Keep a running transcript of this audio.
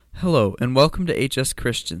Hello, and welcome to HS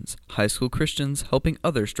Christians, high school Christians helping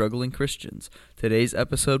other struggling Christians. Today's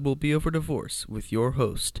episode will be over divorce with your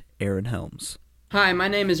host, Aaron Helms. Hi, my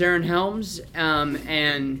name is Aaron Helms,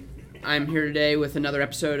 and I'm here today with another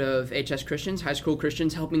episode of HS Christians, high school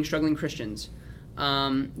Christians helping struggling Christians.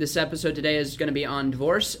 This episode today is going to be on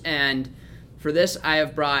divorce, and for this I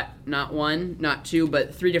have brought not one, not two,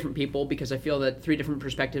 but three different people because I feel that three different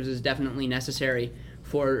perspectives is definitely necessary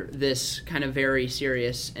for this kind of very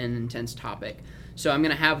serious and intense topic. So I'm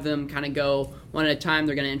going to have them kind of go one at a time.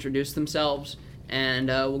 They're going to introduce themselves, and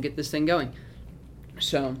we'll get this thing going.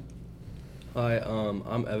 So... Hi,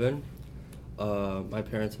 I'm Evan. My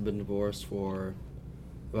parents have been divorced for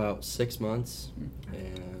about 6 months,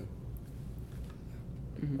 and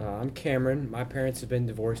I'm Cameron. My parents have been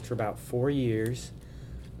divorced for about 4 years,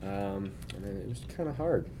 and it was kind of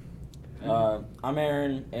hard. I'm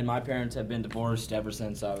Aaron, and my parents have been divorced ever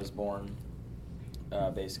since I was born,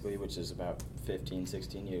 basically, which is about 15,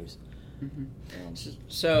 16 years.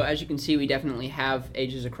 So as you can see, we definitely have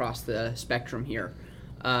ages across the spectrum here.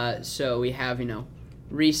 So we have,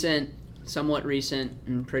 recent, somewhat recent,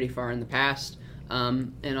 and pretty far in the past.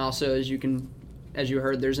 And also, as you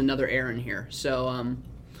heard, there's another Aaron here. So,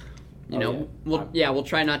 we'll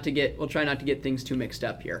try not to get things too mixed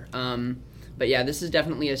up here. But yeah, this is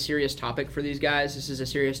definitely a serious topic for these guys. This is a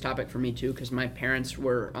serious topic for me too, because my parents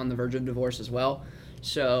were on the verge of divorce as well.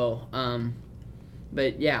 So,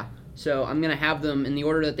 so I'm gonna have them in the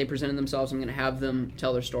order that they presented themselves. I'm gonna have them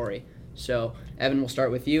tell their story. So, Evan, we'll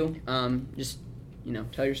start with you. Tell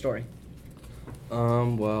your story.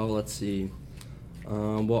 Well, let's see.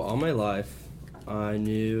 All my life, I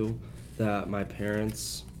knew that my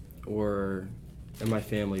parents and my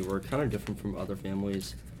family were kind of different from other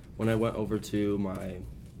families. When I went over to my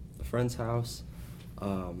friend's house,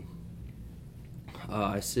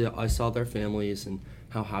 I saw their families and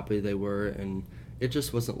how happy they were, and it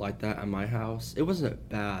just wasn't like that at my house. It wasn't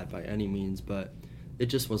bad by any means, but it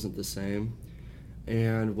just wasn't the same.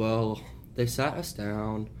 And well, they sat us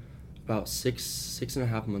down about six and a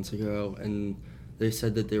half months ago, and they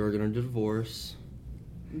said that they were going to divorce.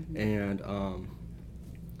 And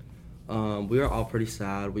we were all pretty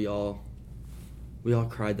sad. We all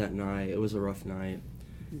cried that night. It was a rough night.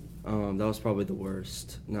 That was probably the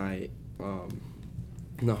worst night,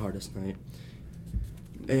 the hardest night.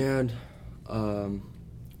 And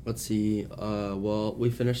let's see. Well,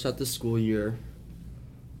 we finished out the school year.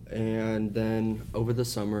 And then over the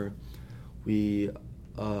summer, we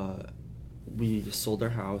sold our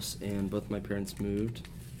house, and both my parents moved.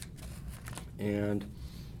 And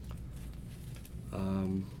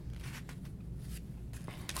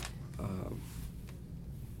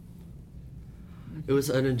it was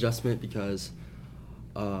an adjustment because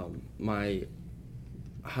my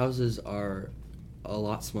houses are a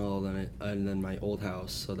lot smaller than my old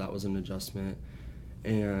house, so that was an adjustment.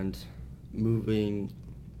 And moving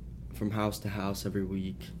from house to house every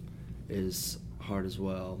week is hard as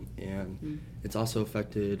well, and it's also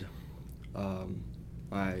affected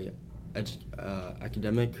my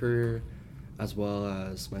academic career as well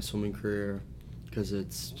as my swimming career, because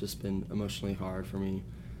it's just been emotionally hard for me.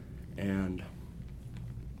 And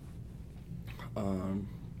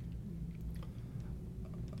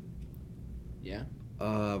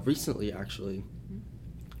recently, actually,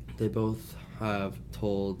 they both have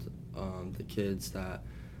told the kids that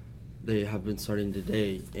they have been starting to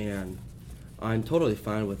date, and I'm totally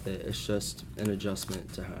fine with it. It's just an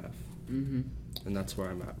adjustment to have. And that's where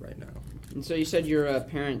I'm at right now. And so you said your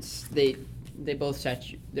parents, they both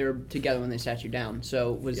they were together when they sat you down.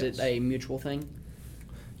 So was Yes. it a mutual thing?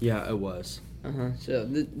 Yeah, it was. So,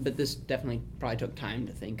 but this definitely probably took time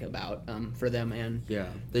to think about for them and Yeah,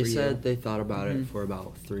 they for said you. they thought about it for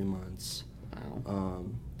about 3 months. Wow.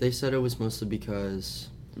 They said it was mostly because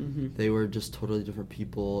they were just totally different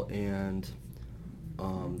people, and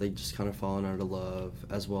they just kind of fallen out of love,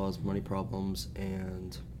 as well as money problems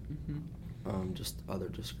and just other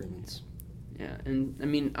disagreements. Yeah, and I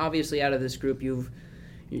mean, obviously, out of this group,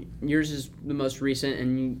 yours is the most recent,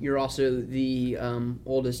 and you're also the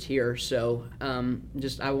oldest here. So,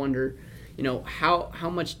 I wonder, how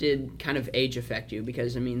much did kind of age affect you?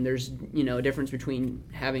 Because I mean, there's a difference between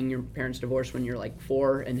having your parents divorced when you're like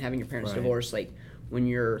 4 and having your parents Right. divorced like when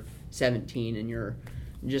you're 17 and you're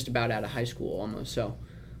just about out of high school almost. So,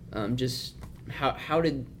 just how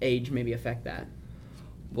did age maybe affect that?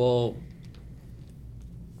 Well,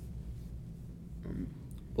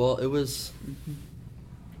 it was.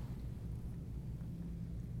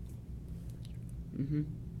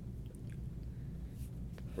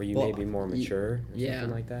 Were you Well, maybe more mature or yeah.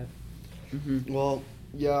 something like that? Well,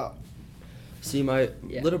 yeah. See, my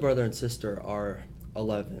Yeah. little brother and sister are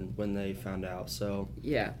 11 when they found out, so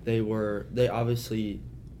Yeah. they obviously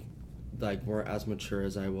like weren't as mature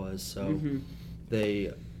as I was, so Mm-hmm.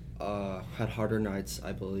 they had harder nights,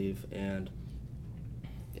 I believe, and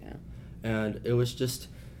Yeah. it was just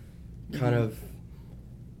kind Mhm. of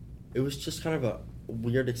a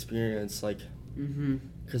weird experience, like, Mm-hmm.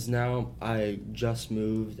 because now I just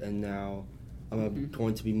moved and now I'm Mhm.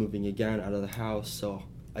 going to be moving again out of the house, so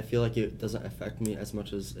I feel like it doesn't affect me as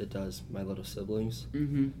much as it does my little siblings.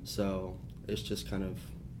 Mm-hmm. So it's just kind of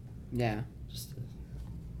Yeah. just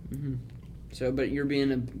Mm-hmm. So, but you're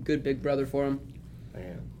being a good big brother for him. I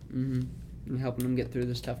am. Mm-hmm. And helping him get through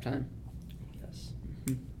this tough time. Yes.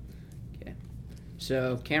 Okay.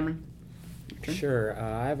 So, Cameron. your turn? Sure.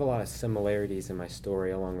 I have a lot of similarities in my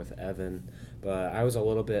story along with Evan, but I was a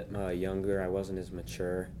little bit younger. I wasn't as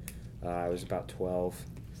mature. I was about 12.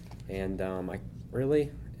 And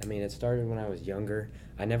it started when I was younger.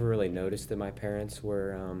 I never really noticed that my parents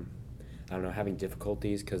were, having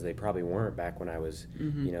difficulties because they probably weren't back when I was,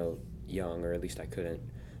 Mhm. young, or at least I couldn't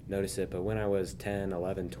notice it. But when I was 10,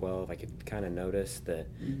 11, 12, I could kind of notice that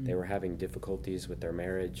Mhm. they were having difficulties with their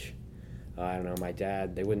marriage. I don't know, my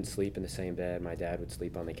dad, they wouldn't sleep in the same bed. My dad would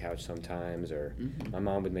sleep on the couch sometimes, or Mhm. my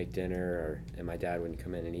mom would make dinner, and my dad wouldn't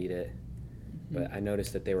come in and eat it. But I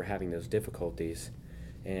noticed that they were having those difficulties.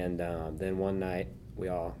 And then one night, we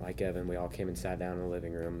all, like Evan, we all came and sat down in the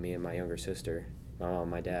living room, me and my younger sister, my mom,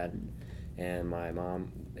 my dad, and my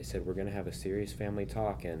mom. They said, we're going to have a serious family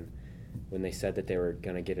talk. And when they said that they were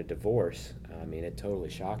going to get a divorce, it totally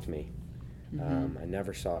shocked me. Mhm. I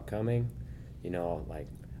never saw it coming.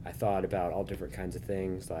 I thought about all different kinds of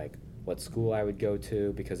things, like what school I would go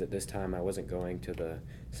to, because at this time I wasn't going to the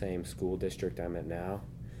same school district I'm at now.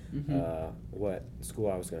 Mhm. What school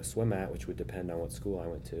I was going to swim at, which would depend on what school I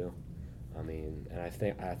went to. And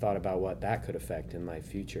I thought about what that could affect in my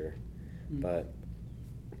future. Mhm. But,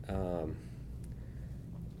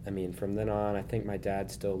 from then on, I think my dad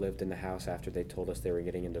still lived in the house after they told us they were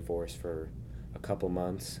getting a divorce for a couple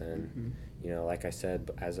months. And, like I said,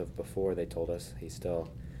 as of before, they told us he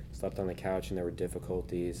still slept on the couch and there were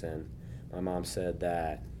difficulties. And my mom said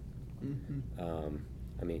that, Mhm.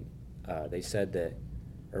 they said that,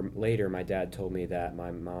 or later my dad told me that my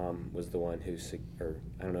mom was the one who, or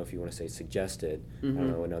I don't know if you want to say suggested, I Mhm.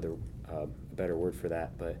 don't know another better word for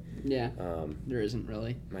that, but Yeah. There isn't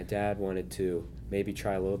really. my dad wanted to maybe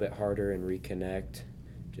try a little bit harder and reconnect,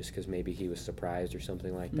 just because maybe he was surprised or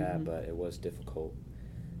something like that, Mhm. but it was difficult.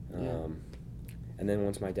 Yeah. And then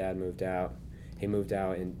once my dad moved out, he moved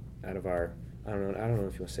out of our, I don't know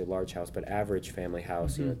if you want to say large house, but average family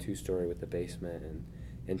house, Mhm. 2-story with a basement, and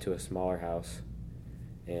into a smaller house.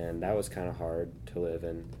 And that was kind of hard to live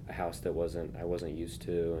in a house that I wasn't used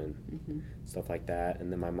to, and Mhm. stuff like that.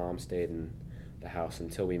 And then my mom stayed in the house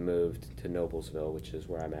until we moved to Noblesville, which is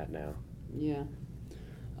where I'm at now. Yeah.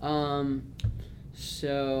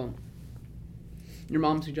 So your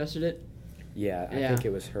mom suggested it? Yeah, I Yeah. think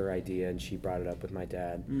it was her idea, and she brought it up with my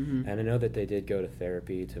dad. Mhm. And I know that they did go to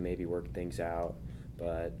therapy to maybe work things out,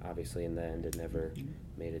 but obviously in the end it never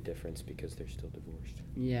made a difference because they're still divorced.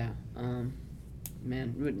 Yeah.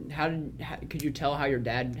 Man, could you tell how your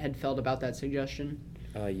dad had felt about that suggestion?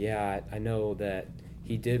 Yeah, I know that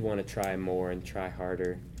he did want to try more and try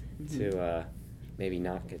harder to maybe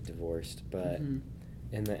not get divorced, but Mhm.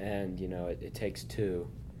 in the end, it takes two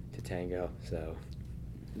to tango, so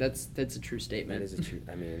That's a true statement. that is a true.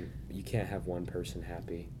 You can't have one person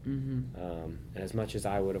happy. Mhm. And as much as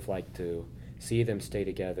I would have liked to see them stay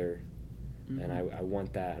together, and I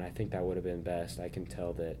want that, and I think that would have been best, I can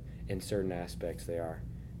tell that in certain aspects they are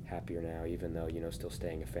happier now, even though, still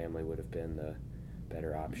staying a family would have been the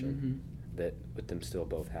better option. That with them still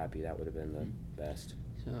both happy, that would have been the best.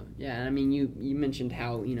 So yeah, you mentioned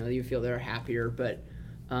how you feel they're happier, but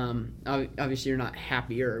obviously you're not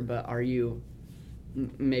happier. But are you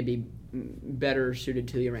maybe better suited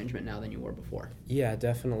to the arrangement now than you were before? Yeah,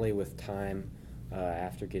 definitely. With time,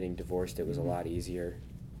 after getting divorced, it was a lot easier.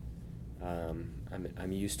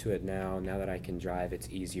 I'm used to it now. Now that I can drive, it's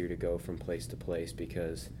easier to go from place to place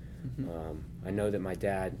because I know that my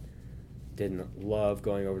dad didn't love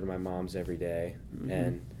going over to my mom's every day.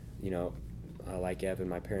 And, like Evan,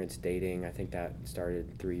 my parents dating, I think that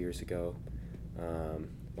started 3 years ago.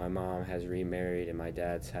 My mom has remarried and my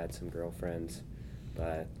dad's had some girlfriends,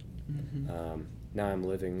 but now I'm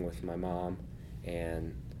living with my mom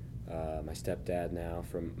and my stepdad now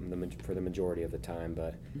for the majority of the time,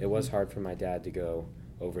 but it was hard for my dad to go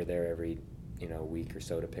over there every week or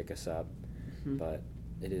so to pick us up, but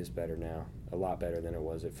it is better now, a lot better than it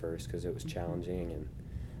was at first, because it was challenging, and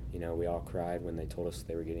we all cried when they told us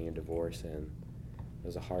they were getting a divorce, and it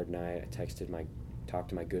was a hard night. I talked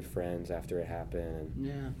to my good friends after it happened.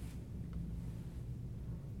 Yeah.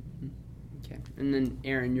 Okay. And then,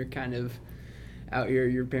 Aaron, you're kind of out here.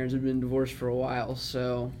 Your parents have been divorced for a while,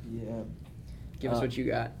 so Yeah. give us what you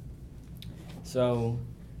got. So,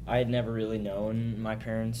 I had never really known my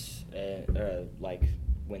parents, like,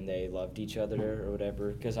 when they loved each other or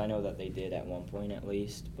whatever, because I know that they did at one point at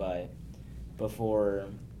least, but before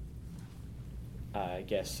I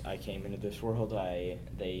guess I came into this world,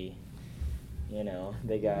 they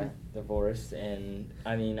got divorced, and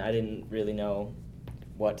I mean, I didn't really know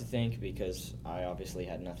what to think because I obviously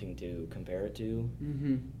had nothing to compare it to.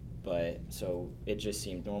 Mm-hmm. But so it just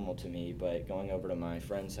seemed normal to me. But going over to my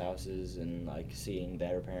friends' houses and like seeing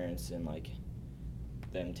their parents and like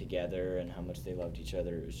them together and how much they loved each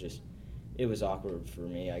other, it was awkward for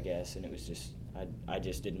me, I guess, and it was just I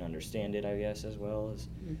just didn't understand it, I guess, as well as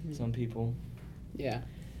some people. Yeah.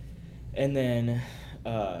 And then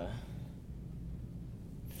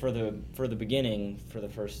for the beginning, for the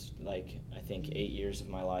first like I think 8 years of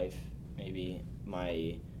my life, maybe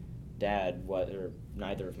my dad,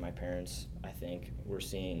 neither of my parents, I think, were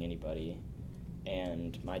seeing anybody,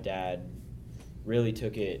 and my dad really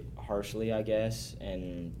took it harshly, I guess,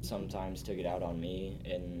 and sometimes took it out on me,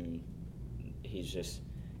 and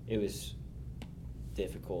it was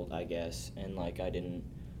difficult, I guess, and like I didn't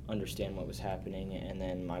understand what was happening. And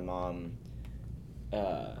then my mom,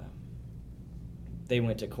 they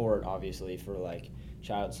went to court obviously for like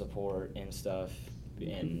child support and stuff,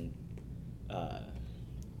 and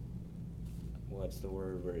what's the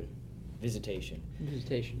word? Visitation.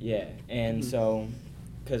 Yeah, and so,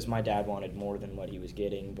 because my dad wanted more than what he was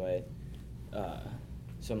getting, but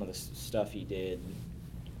some of the stuff he did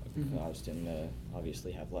caused him to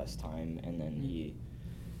obviously have less time, and then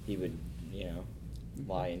he would,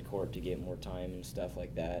 lie in court to get more time and stuff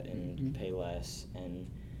like that, and pay less, and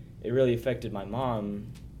it really affected my mom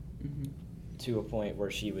to a point where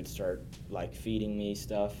she would start like feeding me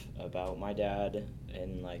stuff about my dad,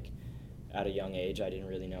 and like at a young age I didn't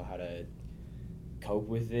really know how to cope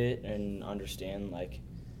with it and understand. Like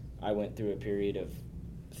I went through a period of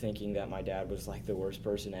thinking that my dad was like the worst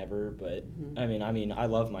person ever, but I mean I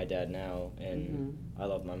love my dad now, and I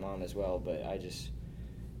love my mom as well, but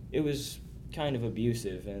it was kind of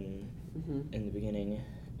abusive in the beginning,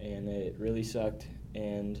 and it really sucked.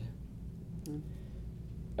 And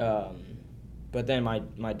but then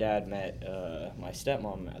my dad met my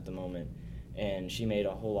stepmom at the moment, and she made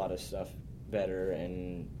a whole lot of stuff better,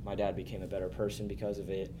 and my dad became a better person because of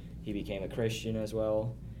it. He became a Christian as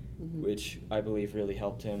well, which I believe really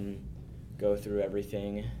helped him go through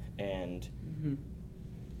everything. And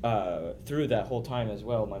through that whole time as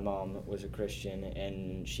well, my mom was a Christian,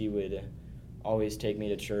 and she would always take me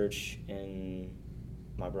to church and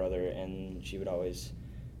my brother, and she would always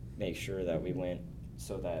make sure that we went,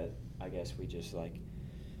 so that I guess we just like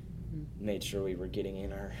made sure we were getting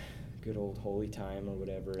in our good old holy time or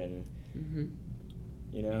whatever, and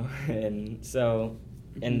and so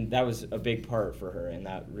and that was a big part for her, and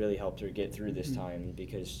that really helped her get through this time,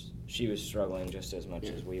 because she was struggling just as much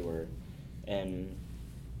as we were, and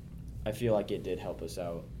I feel like it did help us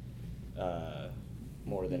out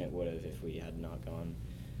more than it would have if we had not gone.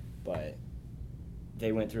 But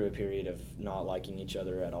they went through a period of not liking each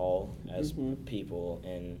other at all as people,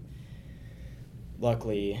 and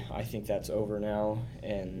luckily I think that's over now,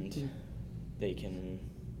 and they can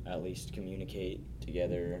at least communicate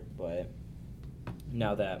together. But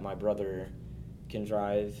now that my brother can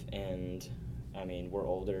drive, and I mean we're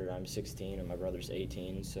older, I'm 16 and my brother's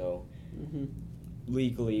 18, so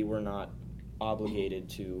legally we're not obligated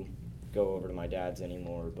to go over to my dad's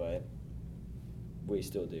anymore, but we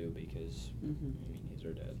still do because I mean he's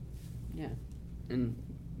our dad. Yeah, and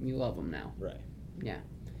you love him now. Right. Yeah.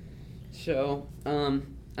 So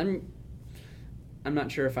I'm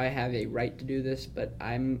not sure if I have a right to do this, but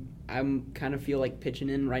I'm kind of feel like pitching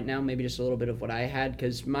in right now, maybe just a little bit of what I had,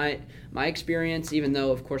 because my experience, even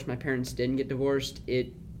though of course my parents didn't get divorced,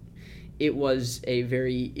 it was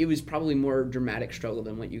probably more dramatic struggle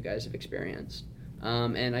than what you guys have experienced.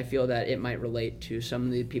 And I feel that it might relate to some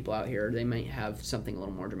of the people out here. They might have something a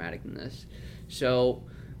little more dramatic than this. So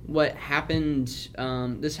what happened,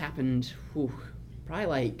 this happened probably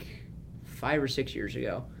like 5 or 6 years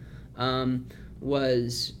ago,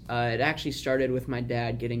 was it actually started with my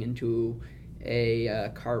dad getting into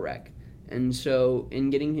a car wreck. And so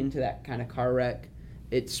in getting into that kind of car wreck,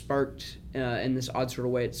 it sparked, in this odd sort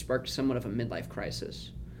of way, it sparked somewhat of a midlife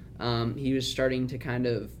crisis. He was starting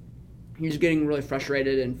to he was getting really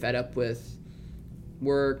frustrated and fed up with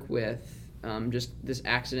work, with Just this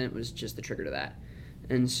accident was just the trigger to that.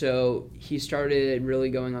 And so he started really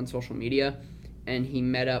going on social media, and he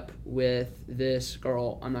met up with this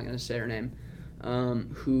girl, I'm not going to say her name,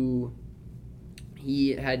 who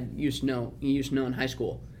he used to know in high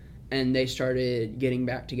school, and they started getting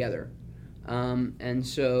back together. And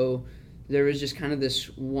so there was just kind of this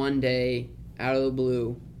one day out of the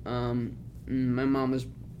blue. My mom was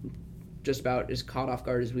just about as caught off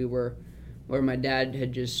guard as we were, where my dad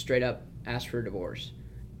had just straight up asked for a divorce,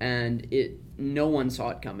 and no one saw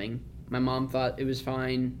it coming. My mom thought it was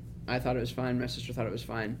fine. I thought it was fine. My sister thought it was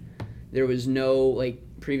fine. There was no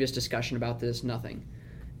previous discussion about this, nothing.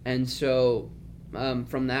 And so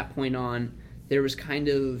from that point on, there was kind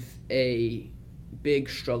of a big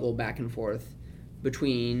struggle back and forth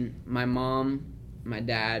between my mom, my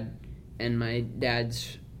dad, and my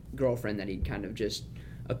dad's girlfriend that he'd kind of just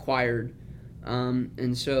acquired.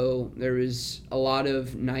 And so there was a lot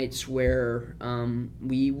of nights where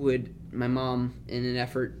my mom, in an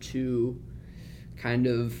effort to kind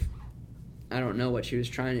of, I don't know what she was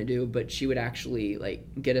trying to do, but she would actually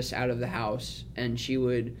get us out of the house, and she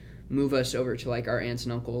would move us over to our aunts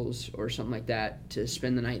and uncles or something like that to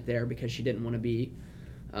spend the night there, because she didn't want to be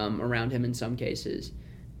around him in some cases.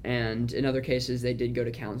 And in other cases, they did go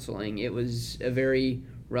to counseling. It was a very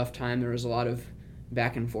rough time. There was a lot of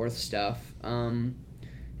back and forth stuff. And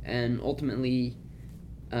ultimately,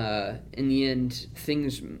 in the end,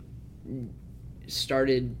 things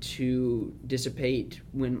started to dissipate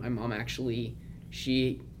when my mom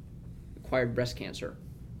she acquired breast cancer.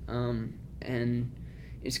 And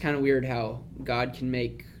it's kind of weird how God can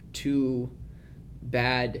make two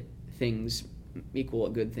bad things equal a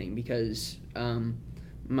good thing, because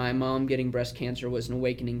my mom getting breast cancer was an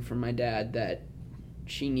awakening from my dad that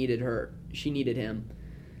she needed him,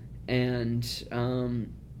 and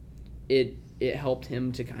it helped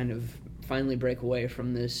him to kind of finally break away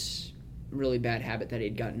from this really bad habit that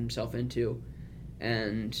he'd gotten himself into.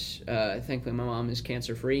 And thankfully my mom is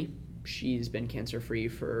cancer free. She's been cancer free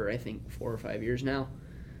for I think 4 or 5 years now,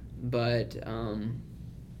 but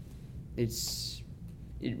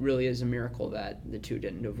it really is a miracle that the two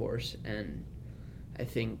didn't divorce. And I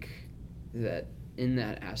think that in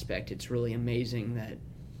that aspect, it's really amazing that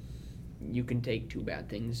you can take two bad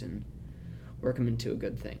things and work them into a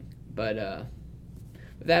good thing. But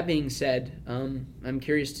with that being said, I'm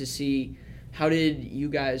curious to see, how did you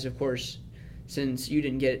guys, of course, since you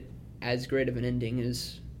didn't get as great of an ending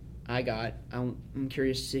as I got, I'm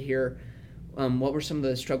curious to hear what were some of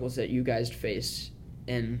the struggles that you guys faced,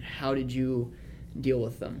 and how did you deal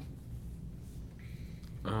with them?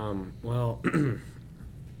 Well,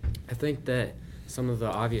 I think that some of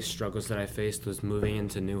the obvious struggles that I faced was moving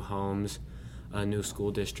into new homes, a new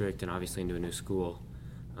school district, and obviously into a new school.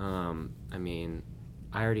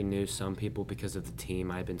 I already knew some people because of the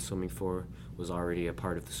team I'd been swimming for was already a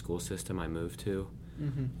part of the school system I moved to.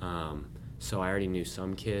 Mm-hmm. So I already knew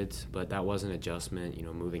some kids, but that was an adjustment,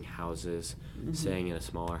 moving houses, mm-hmm. staying in a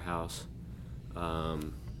smaller house. Mm-hmm.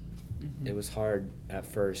 It was hard at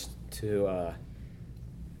first to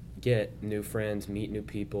get new friends, meet new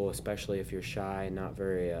people, especially if you're shy and not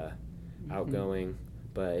very mm-hmm. outgoing,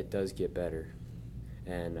 but it does get better.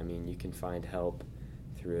 And, you can find help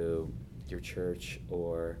through your church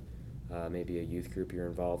or maybe a youth group you're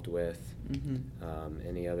involved with, mm-hmm.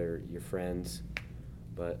 Your friends.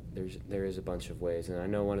 But there is a bunch of ways, and I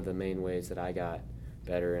know one of the main ways that I got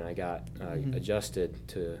better and I got mm-hmm. adjusted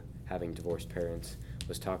to having divorced parents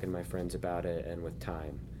was talking to my friends about it, and with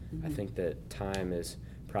time. Mm-hmm. I think that time is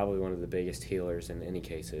probably one of the biggest healers in any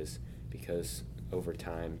cases, because over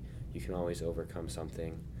time you can always overcome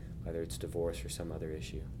something, whether it's divorce or some other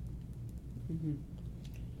issue. Mm-hmm.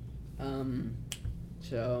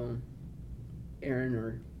 So, Aaron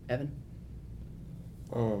or Evan?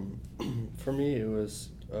 For me, it was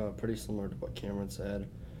pretty similar to what Cameron said.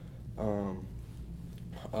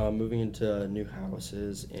 Moving into new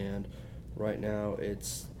houses, and right now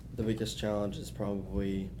the biggest challenge is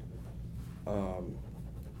probably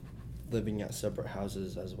living at separate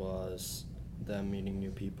houses, as well as them meeting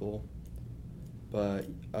new people. But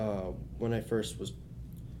when I first was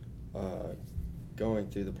going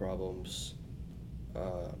through the problems,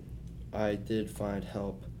 I did find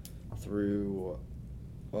help through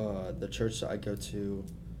the church that I go to,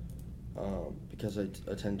 because I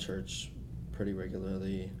attend church pretty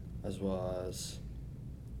regularly, as well as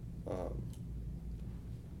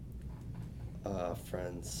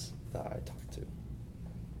friends that I talk to.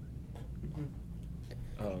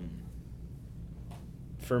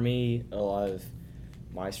 For me, a lot of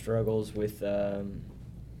my struggles with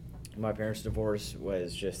my parents' divorce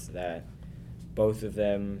was just that both of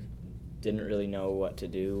them didn't really know what to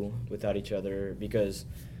do without each other because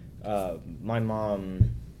my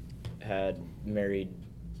mom had married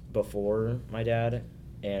before my dad,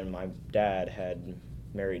 and my dad had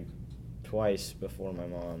married twice before my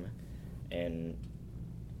mom, and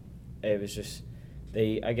it was just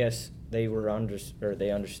they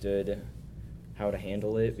understood how to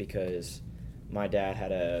handle it because my dad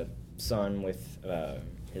had a son with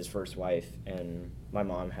his first wife, and my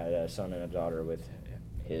mom had a son and a daughter with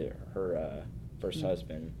her first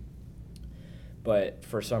husband. But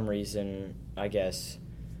for some reason, I guess,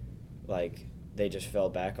 like, they just fell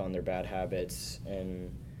back on their bad habits,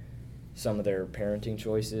 and some of their parenting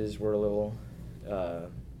choices were a little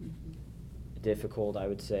difficult, I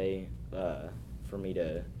would say, for me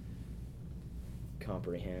to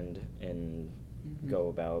comprehend and go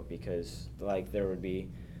about, because, like, there would be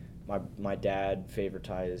my dad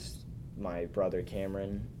favoritized my brother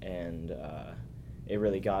Cameron, and it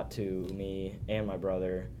really got to me and my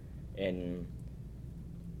brother, and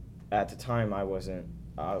at the time I wasn't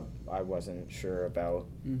sure about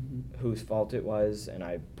whose fault it was, and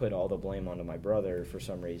I put all the blame onto my brother for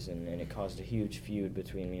some reason, and it caused a huge feud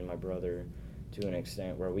between me and my brother to an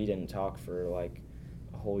extent where we didn't talk for like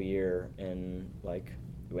a whole year, and like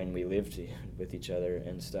when we lived with each other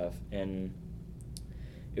and stuff, and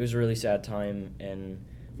it was a really sad time, and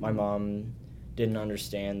my mom didn't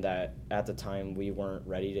understand that at the time we weren't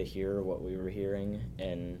ready to hear what we were hearing,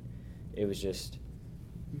 and it was just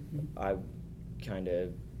I kind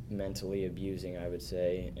of mentally abusing, I would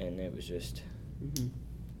say, and it was just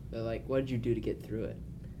But, like, what did you do to get through it?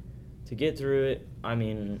 To get through it, I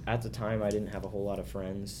mean, at the time I didn't have a whole lot of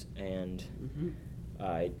friends, and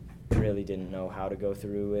I really didn't know how to go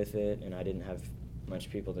through with it, and I didn't have much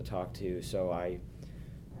people to talk to, so I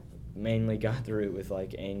mainly got through it with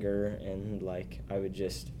like anger, and like I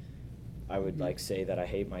would like say that I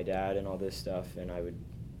hate my dad and all this stuff, and I would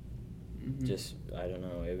just, I don't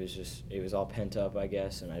know, it was all pent up, I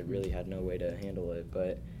guess, and I really had no way to handle it.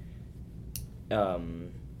 But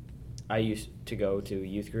I used to go to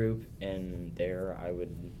youth group, and there I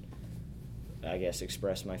would, I guess,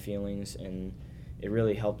 express my feelings, and it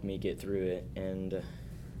really helped me get through it, and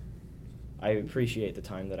I appreciate the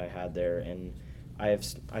time that I had there, and I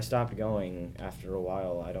stopped going after a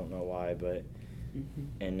while. I don't know why, but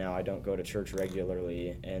and now I don't go to church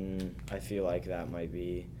regularly, and I feel like that might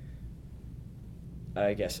be,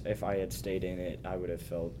 I guess if I had stayed in it, I would have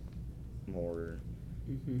felt more,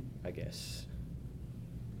 I guess,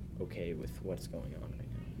 okay with what's going on right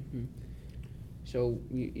now. So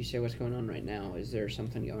you say what's going on right now. Is there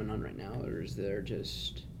something going on right now, or is there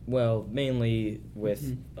just... Well, mainly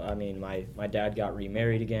with, I mean, my dad got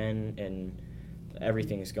remarried again, and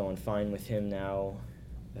everything's going fine with him now,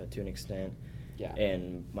 to an extent. Yeah.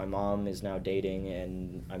 And my mom is now dating,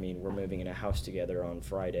 and, I mean, we're moving in a house together on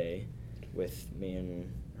Friday with me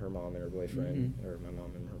and her mom and her boyfriend, or my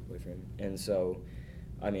mom and her boyfriend. And so,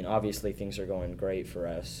 I mean, obviously things are going great for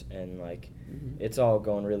us, and, like, it's all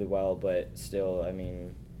going really well, but still, I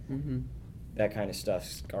mean, that kind of stuff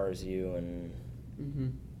scars you, and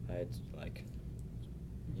it's like,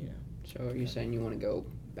 you know. So are you saying you want to go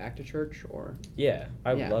back to church, or? Yeah,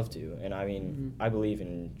 I would love to, and I mean, I believe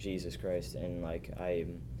in Jesus Christ, and like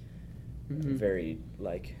I'm very,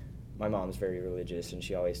 like, my mom's very religious, and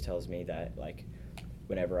she always tells me that, like,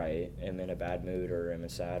 whenever I am in a bad mood or am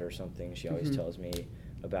sad or something, she always tells me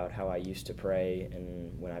about how I used to pray,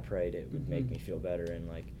 and when I prayed it would make me feel better, and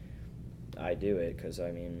like I do it because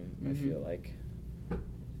I mean I feel like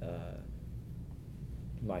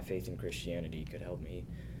my faith in Christianity could help me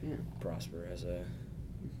prosper as a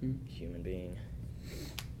human being.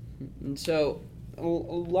 And so a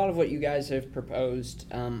lot of what you guys have proposed,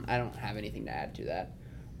 I don't have anything to add to that.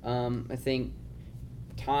 I think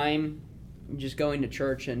time, just going to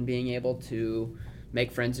church and being able to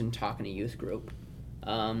make friends and talk in a youth group.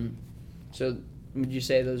 So would you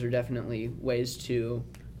say those are definitely ways to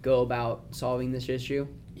go about solving this issue?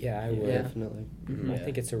 Yeah, I would. Definitely. I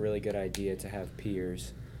think it's a really good idea to have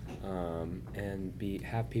peers, and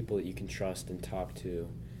have people that you can trust and talk to,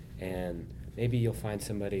 and maybe you'll find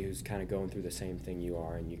somebody who's kind of going through the same thing you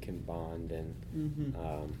are, and you can bond and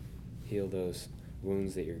heal those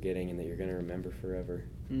wounds that you're getting and that you're going to remember forever.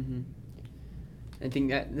 I think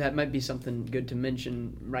that might be something good to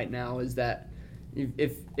mention right now, is that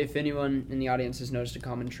if anyone in the audience has noticed a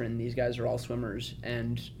common trend, these guys are all swimmers,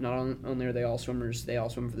 and not only are they all swimmers, they all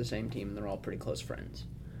swim for the same team, and they're all pretty close friends.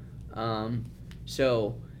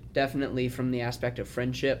 So definitely from the aspect of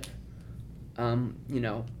friendship,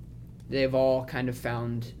 they've all kind of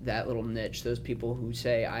found that little niche, those people who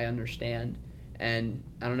say, I understand, And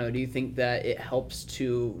I don't know, do you think that it helps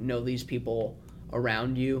to know these people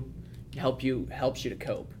around you? Helps you to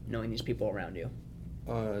cope, knowing these people around you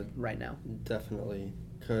right now? Definitely,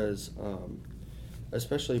 because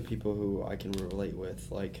especially people who I can relate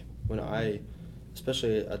with. Like when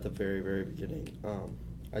especially at the very, very beginning,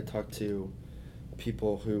 I talked to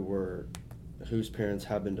people whose parents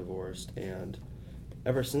have been divorced, and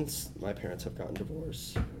ever since my parents have gotten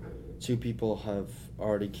divorced, 2 people have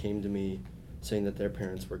already came to me saying that their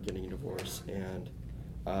parents were getting divorced, and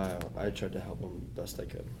I tried to help them best I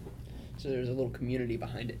could. So there's a little community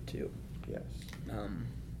behind it too. Yes.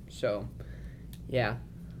 So, yeah.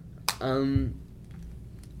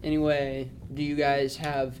 Anyway, do you guys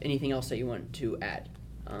have anything else that you want to add?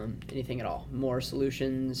 Anything at all? More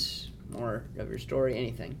solutions? More of your story?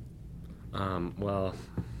 Anything? Well,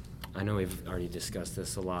 I know we've already discussed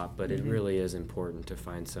this a lot, but it really is important to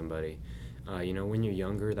find somebody. When you're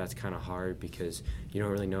younger, that's kind of hard because you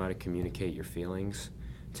don't really know how to communicate your feelings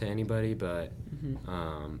to anybody, but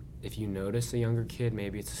if you notice a younger kid,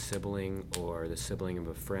 maybe it's a sibling or the sibling of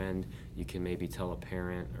a friend, you can maybe tell a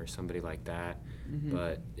parent or somebody like that.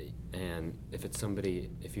 And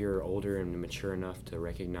if you're older and mature enough to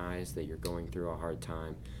recognize that you're going through a hard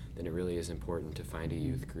time, then it really is important to find a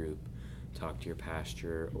youth group, talk to your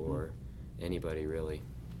pastor or anybody really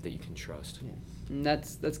that you can trust. Yeah. And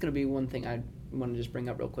that's going to be one thing I want to just bring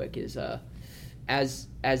up real quick is as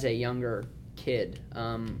a younger kid,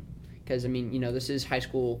 because this is high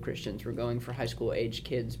school Christians. We're going for high school age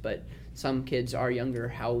kids, but some kids are younger.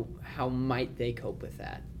 How might they cope with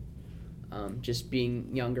that? Just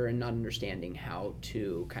being younger and not understanding how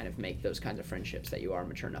to kind of make those kinds of friendships that you are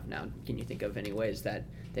mature enough now. Can you think of any ways that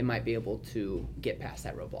they might be able to get past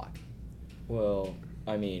that roadblock? Well,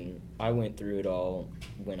 I went through it all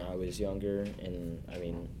when I was younger,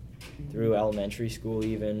 and through elementary school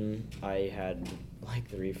even, I had like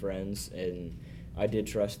 3 friends, and I did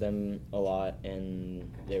trust them a lot,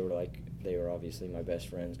 and they were obviously my best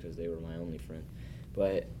friends because they were my only friend,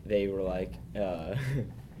 but they were like,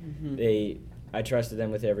 I trusted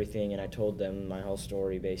them with everything, and I told them my whole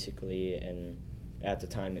story basically, and at the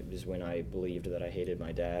time it was when I believed that I hated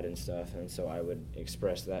my dad and stuff, and so I would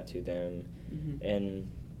express that to them,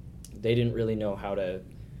 and they didn't really know how to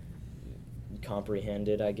comprehend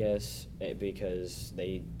it, I guess, because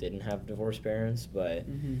they didn't have divorced parents, but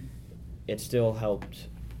it still helped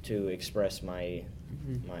to express my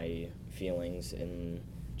feelings and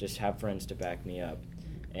just have friends to back me up.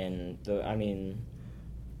 And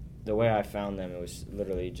the way I found them, it was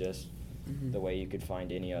literally just the way you could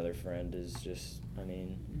find any other friend is just,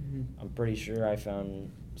 I'm pretty sure I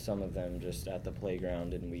found some of them just at the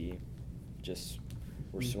playground, and we just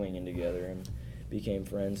were swinging together and became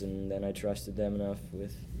friends, and then I trusted them enough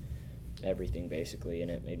with everything basically,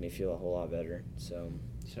 and it made me feel a whole lot better. So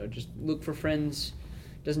just look for friends.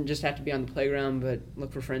 Doesn't just have to be on the playground, but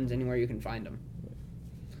look for friends anywhere you can find them.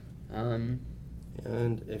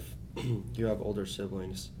 And if you have older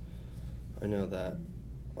siblings, I know that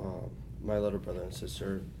my little brother and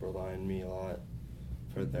sister rely on me a lot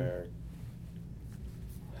for their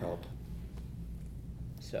help.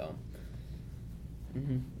 So,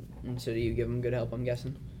 and so do you give them good help, I'm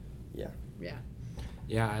guessing? Yeah. Yeah.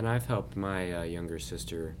 Yeah, and I've helped my younger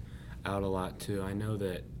sister out a lot too. I know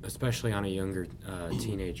that, especially on a younger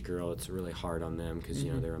teenage girl, it's really hard on them because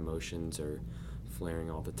their emotions are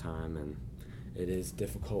flaring all the time, and it is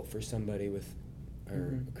difficult for somebody with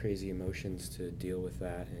crazy emotions to deal with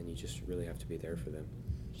that, and you just really have to be there for them.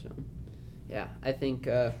 So, yeah, I think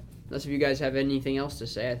unless if you guys have anything else to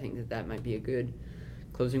say, I think that might be a good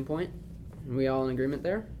closing point. Are we all in agreement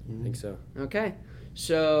there? I think so. Okay.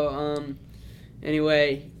 So,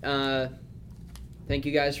 anyway, thank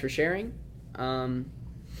you guys for sharing. And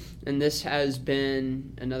this has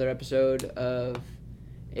been another episode of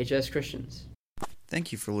HS Christians.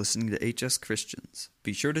 Thank you for listening to HS Christians.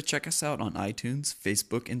 Be sure to check us out on iTunes,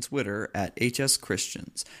 Facebook, and Twitter at HS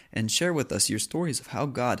Christians, and share with us your stories of how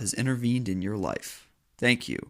God has intervened in your life. Thank you.